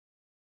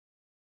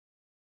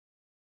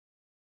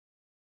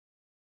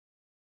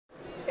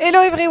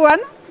hello everyone.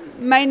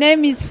 My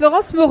name is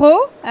Florence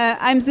Moreau.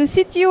 I'm the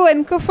CTO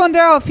and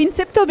co-founder of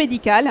Incepto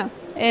Medical,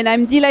 and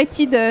I'm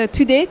delighted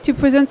today to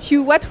present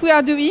you what we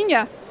are doing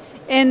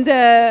and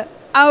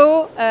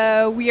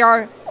how we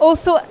are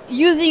also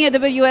using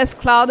AWS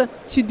Cloud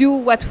to do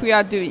what we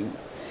are doing.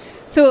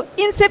 So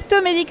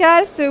Incepto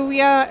Medical, so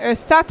we are a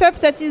startup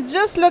that is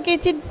just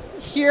located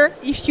here.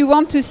 If you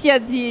want to see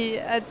at the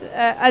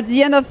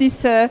end of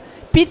this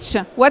pitch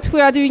what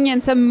we are doing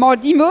and some more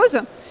demos.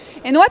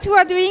 And what we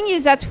are doing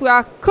is that we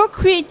are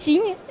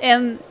co-creating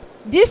and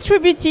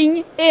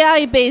distributing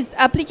AI-based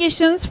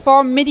applications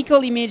for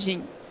medical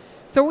imaging.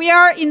 So we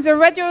are in the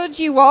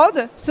radiology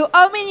world. So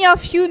how many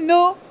of you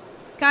know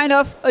kind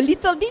of a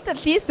little bit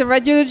at least the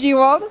radiology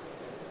world?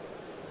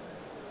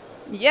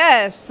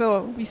 Yes,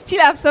 so we still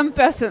have some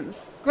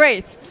persons.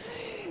 Great.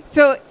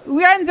 So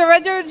we are in the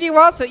radiology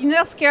world, so in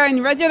healthcare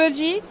and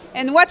radiology,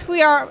 and what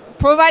we are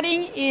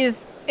providing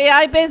is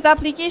AI-based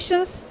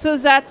applications so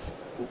that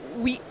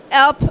we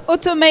help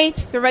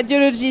automate the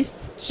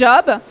radiologist's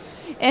job,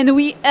 and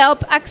we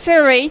help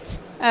accelerate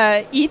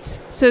it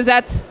so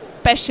that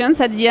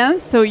patients at the end,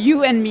 so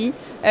you and me,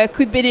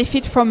 could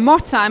benefit from more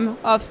time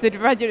of the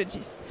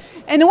radiologist.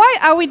 And why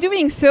are we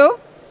doing so?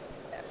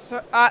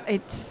 So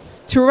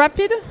it's too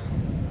rapid.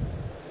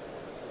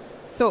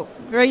 So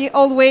very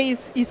old way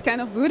is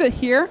kind of good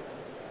here.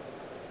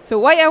 So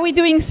why are we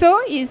doing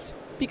so? Is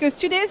because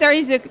today there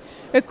is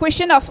a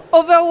question of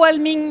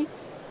overwhelming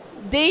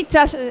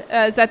data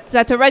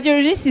that a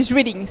radiologist is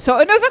reading. So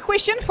another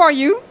question for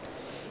you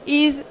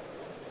is,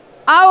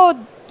 how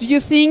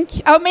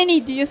many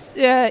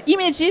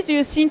images do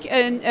you think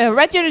a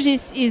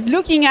radiologist is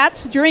looking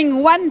at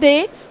during one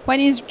day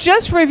when he's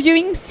just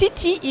reviewing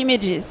CT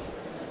images?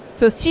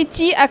 So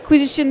CT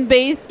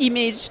acquisition-based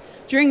image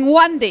during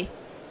one day.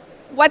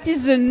 What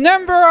is the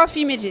number of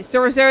images?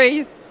 So there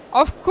is,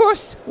 of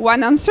course,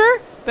 one answer,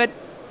 but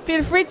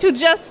feel free to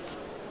just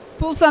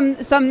pull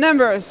some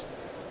numbers.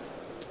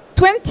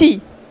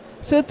 20.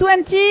 So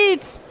 20,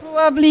 it's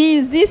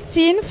probably this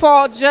scene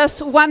for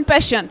just one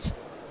patient.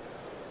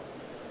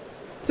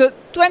 So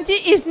 20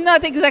 is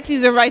not exactly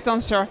the right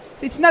answer.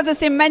 It's not the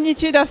same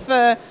magnitude of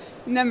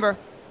number.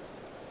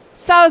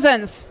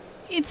 Thousands.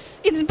 It's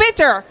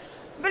better,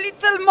 a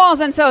little more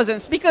than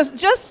thousands, because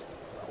just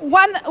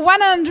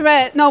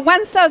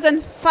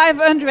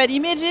 1,500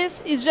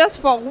 images is just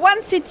for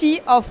one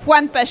CT of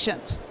one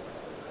patient.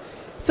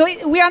 So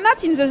we are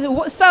not in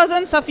the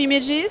thousands of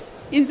images.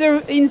 In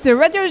the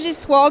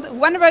radiologist world,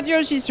 one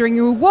radiologist during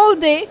a whole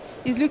day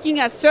is looking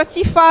at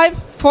 35,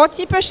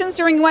 40 patients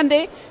during one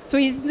day. So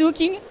he's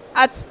looking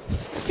at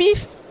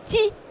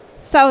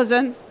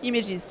 50,000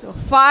 images. So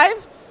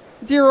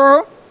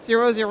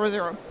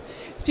 50,000.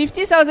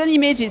 50,000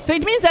 images. So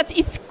it means that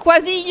it's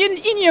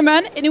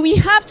quasi-inhuman, and we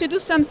have to do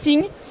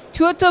something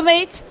to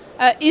automate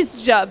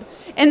his job.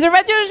 And the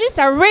radiologists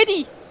are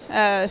ready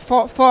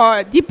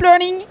for deep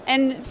learning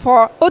and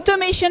for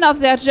automation of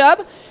their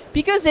job,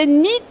 because they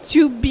need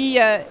to be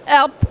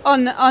helped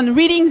on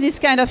reading this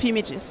kind of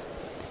images.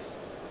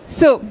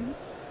 So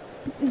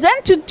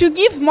then to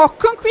give more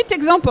concrete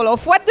example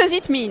of what does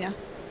it mean.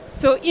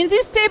 So in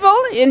this table,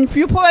 and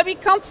you probably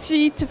can't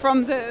see it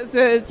from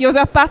the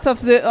other part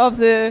of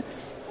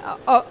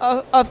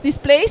this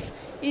place,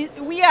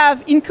 we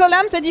have in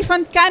columns a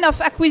different kind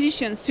of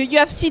acquisitions. So you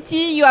have CT,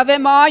 you have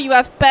MR, you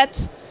have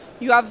PET,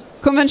 you have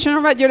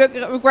conventional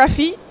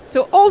radiography.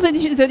 So all the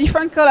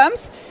different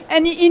columns,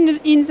 and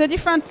in the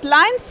different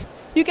lines,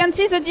 you can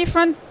see the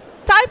different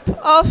type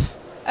of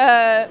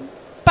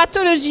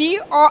pathology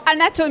or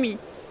anatomy.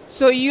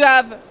 So you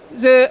have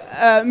the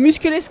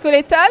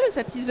musculoskeletal,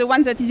 that is the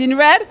one that is in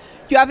red.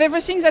 You have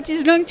everything that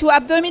is linked to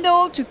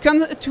abdominal, to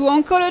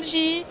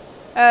oncology,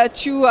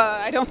 to,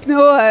 I don't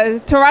know,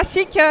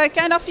 thoracic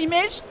kind of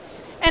image.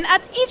 And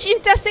at each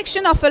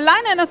intersection of a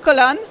line and a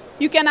column,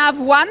 you can have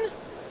one,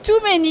 too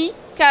many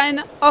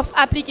kind of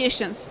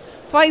applications.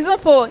 For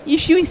example,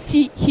 if you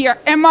see here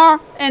MR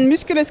and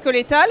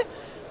musculoskeletal,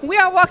 we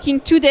are working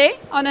today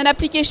on an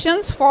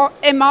application for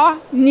MR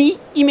knee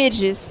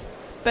images.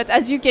 But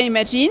as you can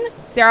imagine,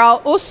 there are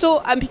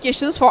also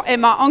applications for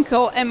MR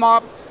ankle,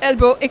 MR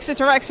elbow,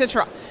 etc.,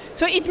 etc.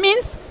 So it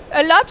means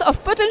a lot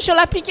of potential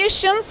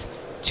applications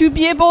to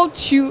be able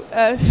to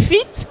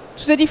fit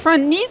to the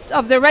different needs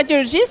of the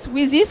radiologist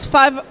with these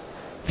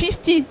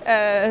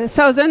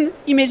 50,000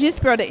 images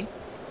per day.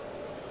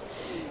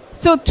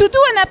 So to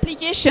do an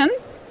application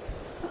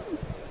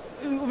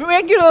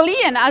regularly,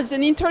 and as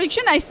an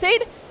introduction, I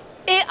said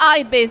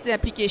AI-based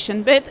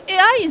application, but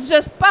AI is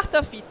just part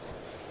of it.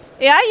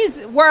 AI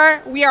is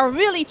where we are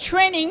really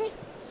training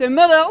the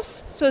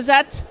models so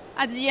that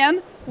at the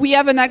end we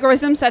have an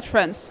algorithm that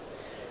runs.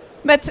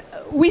 But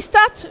we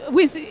start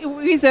with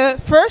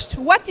first,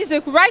 what is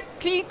the right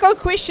clinical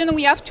question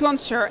we have to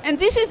answer? And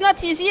this is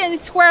not easy, and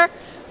it's where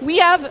we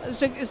have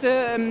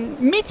the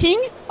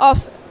meeting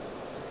of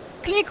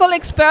clinical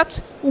experts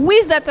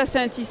with data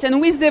scientists and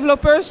with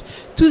developers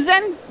to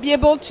then be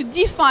able to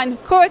define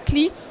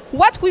correctly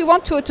what we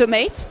want to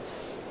automate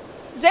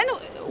Then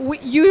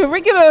you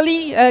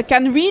regularly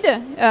can read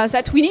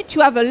that we need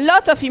to have a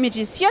lot of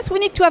images. Yes, we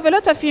need to have a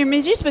lot of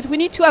images, but we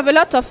need to have a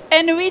lot of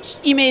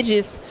enriched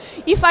images.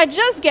 If I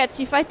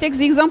take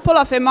the example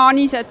of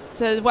mRNA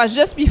that was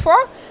just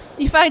before,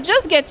 if I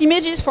just get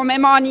images from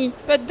mRNA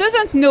but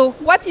doesn't know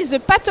what is the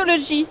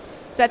pathology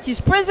that is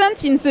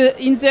present in the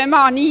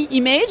mRNA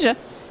image,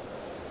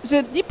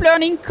 the deep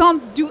learning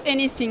can't do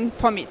anything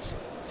from it.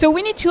 So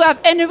we need to have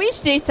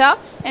enriched data,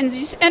 and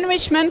this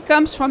enrichment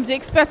comes from the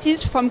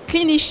expertise from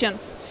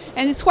clinicians.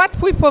 And it's what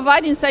we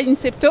provide inside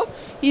Incepto,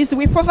 is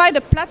we provide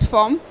a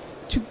platform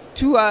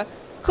to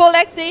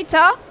collect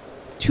data,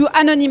 to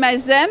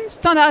anonymize them,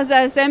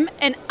 standardize them,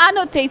 and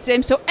annotate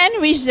them, so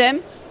enrich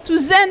them, to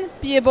then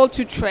be able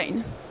to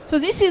train. So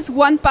this is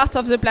one part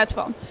of the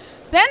platform.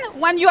 Then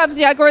when you have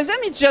the algorithm,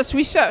 it's just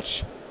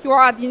research. You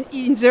are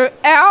in the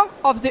era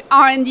of the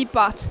R&D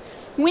part.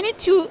 We need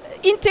to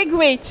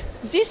integrate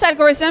this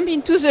algorithm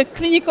into the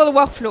clinical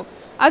workflow.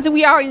 As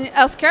we are in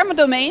healthcare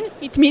domain,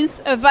 it means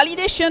a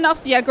validation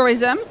of the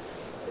algorithm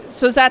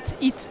so that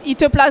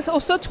it applies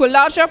also to a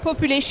larger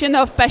population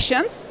of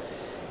patients.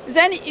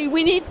 Then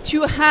we need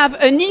to have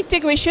an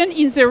integration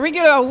in the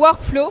regular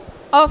workflow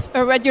of a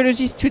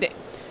radiologist today.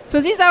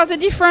 So these are the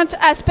different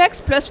aspects,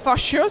 plus for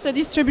sure the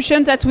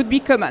distribution that would be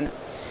common.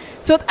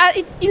 So at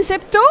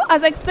Incepto,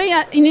 as I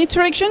explained in the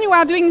introduction, you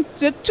are doing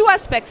the two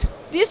aspects.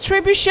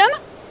 Distribution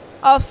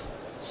of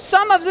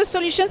some of the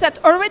solutions that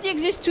already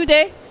exist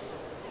today.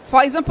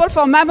 For example,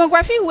 for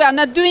mammography, we are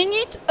not doing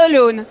it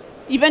alone,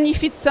 even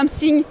if it's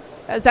something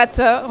that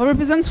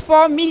represents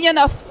 4 million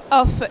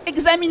of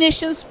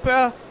examinations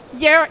per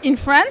year in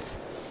France.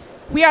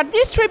 We are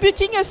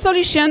distributing a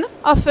solution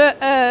of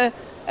a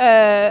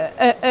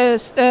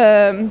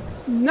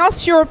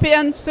North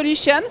European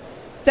solution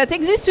that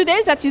exists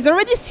today, that is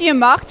already CE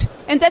marked,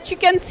 and that you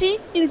can see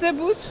in the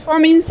booth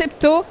from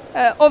Incepto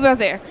over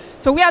there.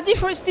 So we are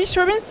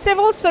distributing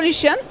several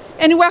solutions,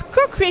 and we are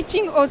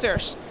co-creating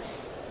others.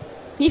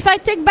 If I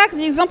take back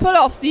the example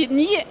of the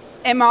knee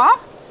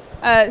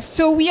MR,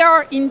 so we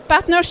are in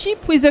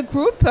partnership with a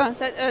group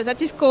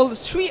that is called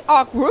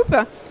 3R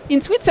Group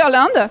in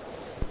Switzerland.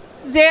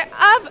 They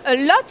have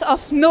a lot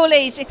of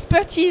knowledge,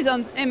 expertise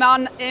on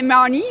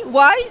mRNA.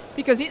 Why?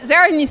 Because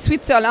they're in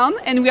Switzerland,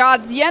 and we are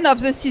at the end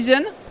of the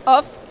season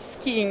of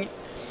skiing.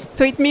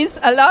 So it means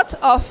a lot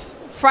of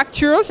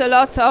fractures, a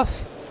lot of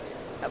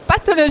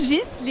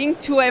pathologies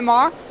linked to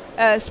MR,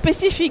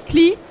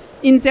 specifically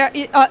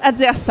at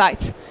their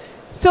site.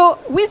 So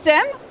with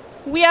them,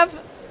 we have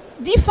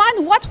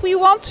defined what we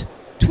want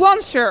to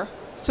answer.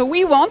 So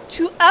we want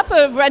to help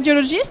a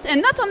radiologist,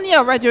 and not only a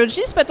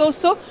radiologist, but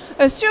also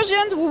a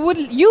surgeon who would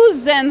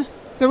use then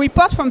the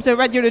report from the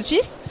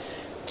radiologist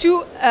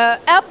to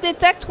help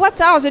detect what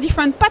are the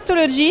different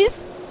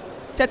pathologies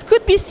that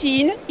could be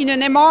seen in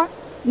an MR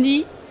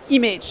knee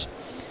image.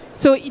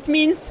 So it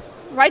means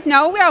right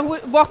now we are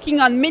working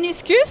on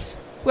meniscus,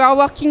 we are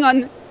working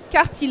on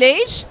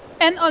cartilage,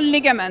 and on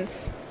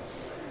ligaments.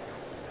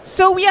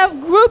 So we have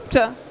grouped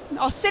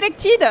or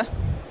selected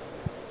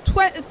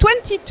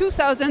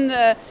 22,000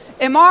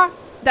 MR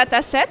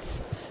data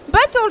sets,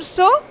 but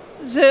also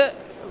the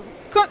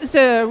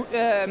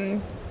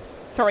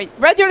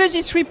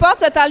radiologist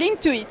reports that are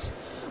linked to it.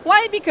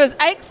 Why? Because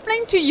I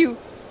explained to you,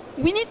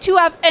 we need to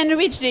have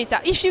enriched data.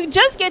 If you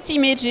just get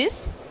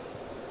images,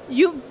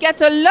 you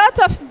get a lot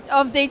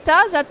of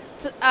data that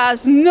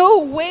has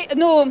no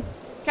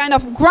kind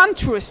of ground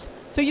truth.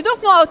 So you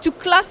don't know how to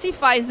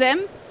classify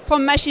them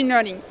from machine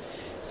learning.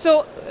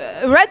 So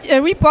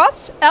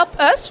reports help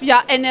us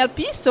via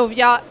NLP, so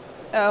via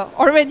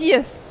already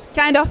a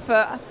kind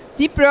of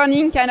deep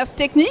learning kind of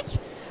technique,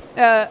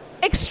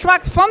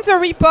 extract from the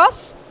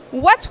reports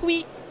what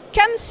we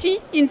can see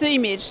in the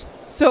image.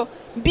 So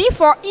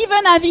before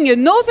even having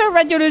another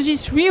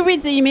radiologist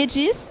reread the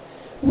images,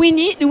 we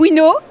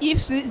know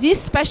if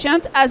this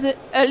patient has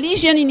a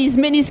lesion in his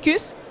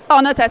meniscus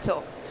or not at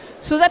all.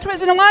 So that's the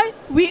reason why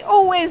we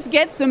always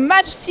get the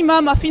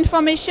maximum of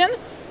information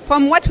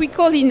from what we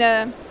call in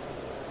the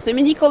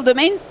medical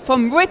domain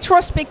from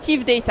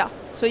retrospective data.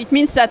 So it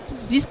means that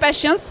these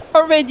patients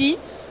already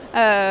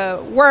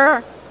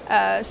were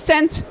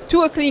sent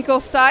to a clinical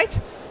site,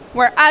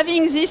 were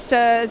having this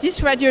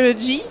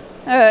radiology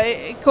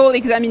called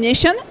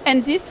examination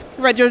and this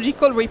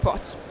radiological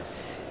report.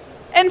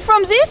 And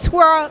from this, we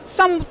are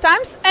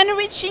sometimes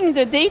enriching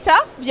the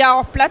data via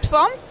our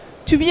platform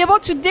to be able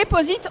to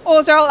deposit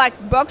other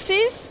like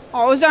boxes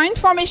or other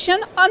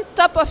information on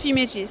top of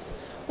images.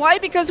 Why?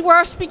 Because we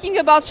are speaking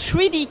about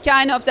 3D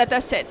kind of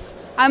data sets.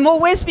 I'm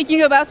always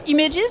speaking about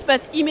images,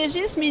 but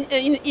images mean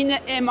in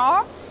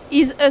MR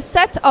is a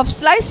set of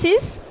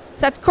slices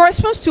that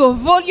corresponds to a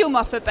volume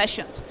of a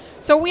patient.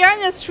 So we are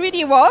in a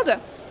 3D world,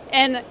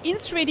 and in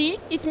 3D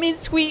it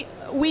means we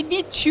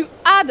need to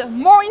add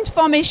more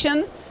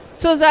information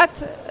so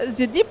that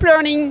the deep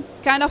learning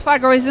kind of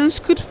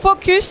algorithms could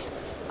focus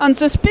on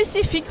the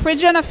specific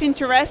region of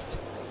interest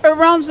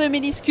around the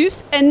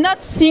meniscus and not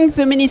think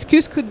the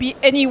meniscus could be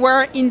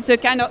anywhere in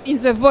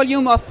the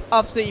volume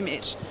of the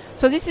image.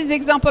 So this is an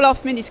example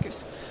of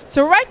meniscus.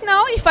 So right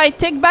now, if I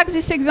take back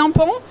this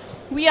example,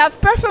 we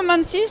have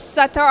performances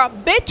that are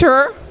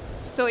better,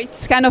 so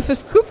it's kind of a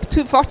scoop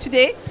for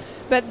today,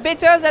 but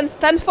better than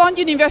Stanford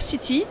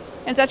University,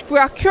 and that we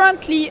are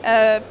currently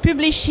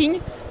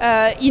publishing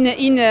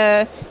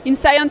in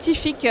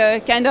scientific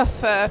kind of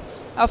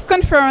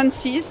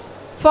conferences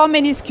for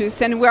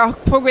meniscus, and we are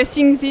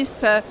progressing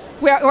this.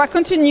 We are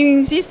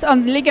continuing this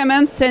on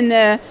ligaments and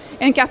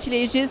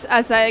cartilages,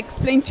 as I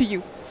explained to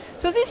you.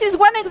 So this is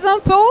one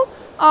example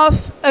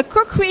of a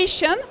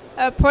co-creation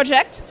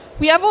project.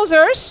 We have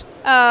others.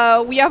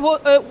 We have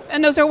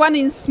another one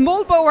in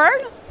small bowel,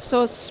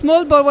 so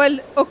small bowel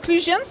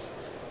occlusions.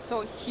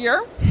 So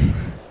here,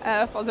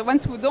 for the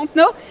ones who don't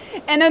know,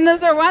 and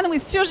another one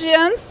with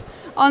surgeons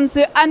on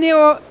the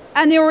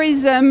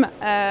aneurysm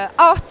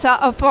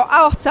for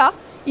aorta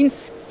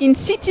in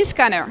CT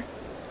scanner.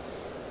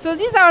 So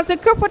these are the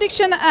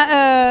co-production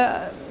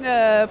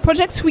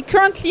projects we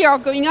currently are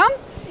going on,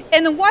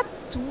 and what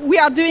we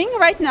are doing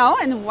right now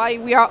and why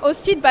we are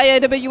hosted by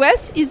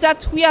AWS is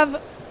that we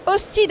have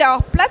hosted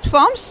our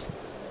platforms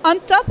on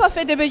top of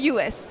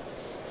AWS.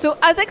 So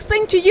as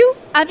explained to you,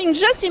 having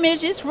just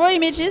images, raw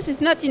images,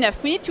 is not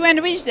enough. We need to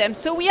enrich them.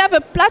 So we have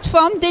a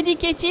platform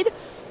dedicated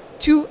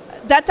to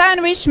data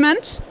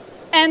enrichment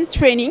and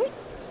training.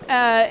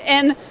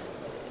 And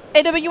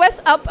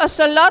AWS helps us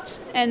a lot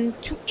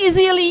and to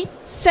easily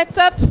set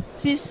up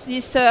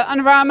this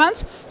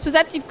environment so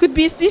that it could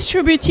be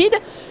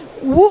distributed.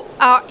 Who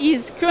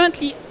is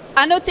currently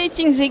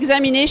annotating the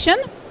examination?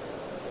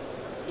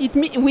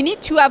 We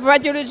need to have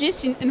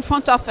radiologists in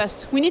front of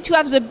us. We need to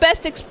have the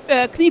best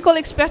clinical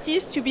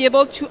expertise to be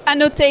able to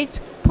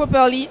annotate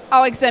properly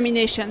our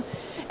examination.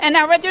 And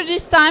our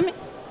radiologist time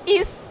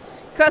is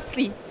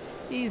costly.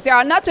 They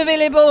are not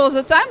available all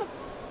the time,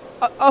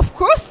 of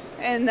course,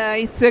 and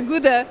it's a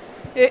good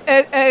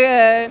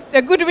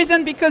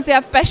reason because they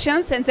have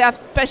patients and they have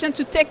patients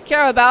to take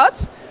care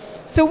about.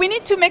 So we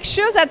need to make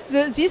sure that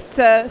these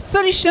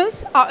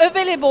solutions are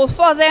available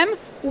for them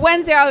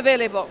when they are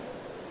available.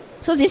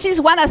 So this is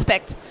one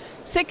aspect.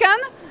 Second,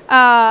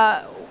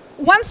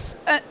 once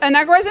an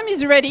algorithm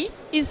is ready,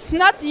 it's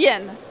not the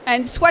end.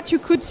 And it's what you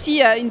could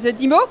see in the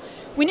demo.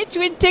 We need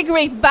to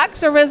integrate back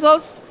the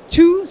results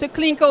to the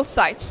clinical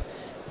site.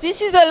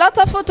 This is a lot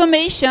of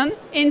automation,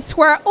 and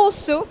where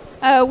also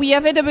we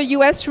have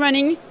AWS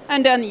running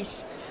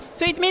underneath.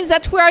 So it means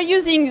that we are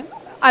using,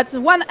 at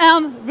one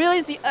hand, really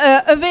the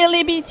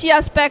availability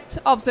aspect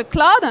of the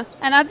cloud,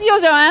 and at the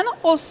other hand,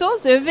 also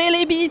the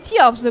availability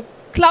of the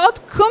cloud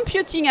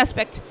computing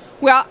aspect.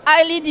 We are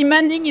highly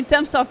demanding in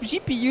terms of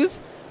GPUs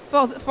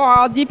for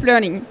our deep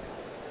learning.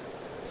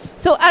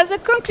 So as a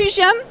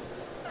conclusion,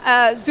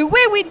 the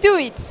way we do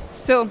it,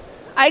 so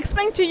I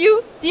explained to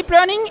you deep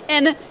learning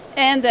and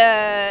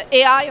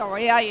AI, or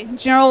AI in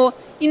general,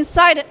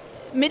 inside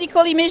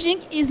medical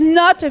imaging is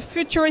not a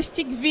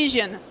futuristic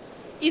vision.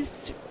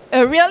 It's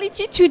a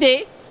reality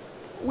today.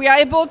 We are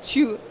able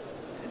to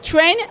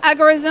train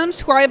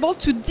algorithms who are able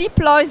to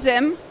deploy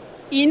them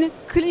in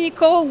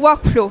clinical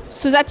workflow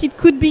so that it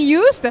could be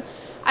used.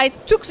 I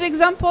took the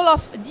example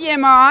of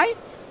DMRI,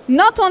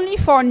 not only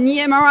for knee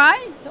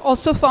MRI,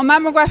 also for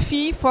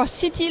mammography, for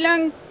CT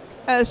lung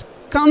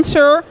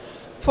cancer,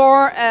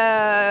 for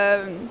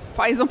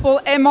example,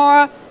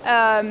 MR,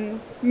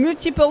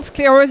 multiple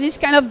sclerosis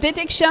kind of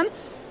detection.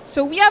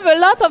 So we have a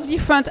lot of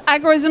different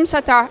algorithms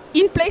that are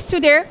in place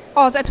today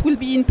or that will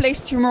be in place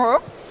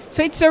tomorrow.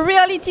 So it's a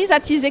reality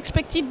that is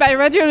expected by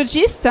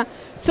radiologists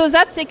so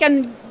that they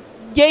can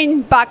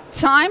gain back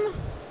time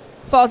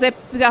for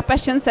their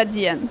patients at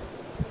the end.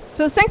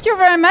 So thank you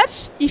very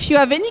much. If you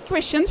have any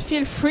questions,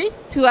 feel free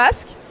to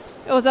ask.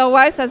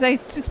 Otherwise, as I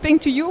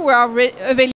explained to you, we are available.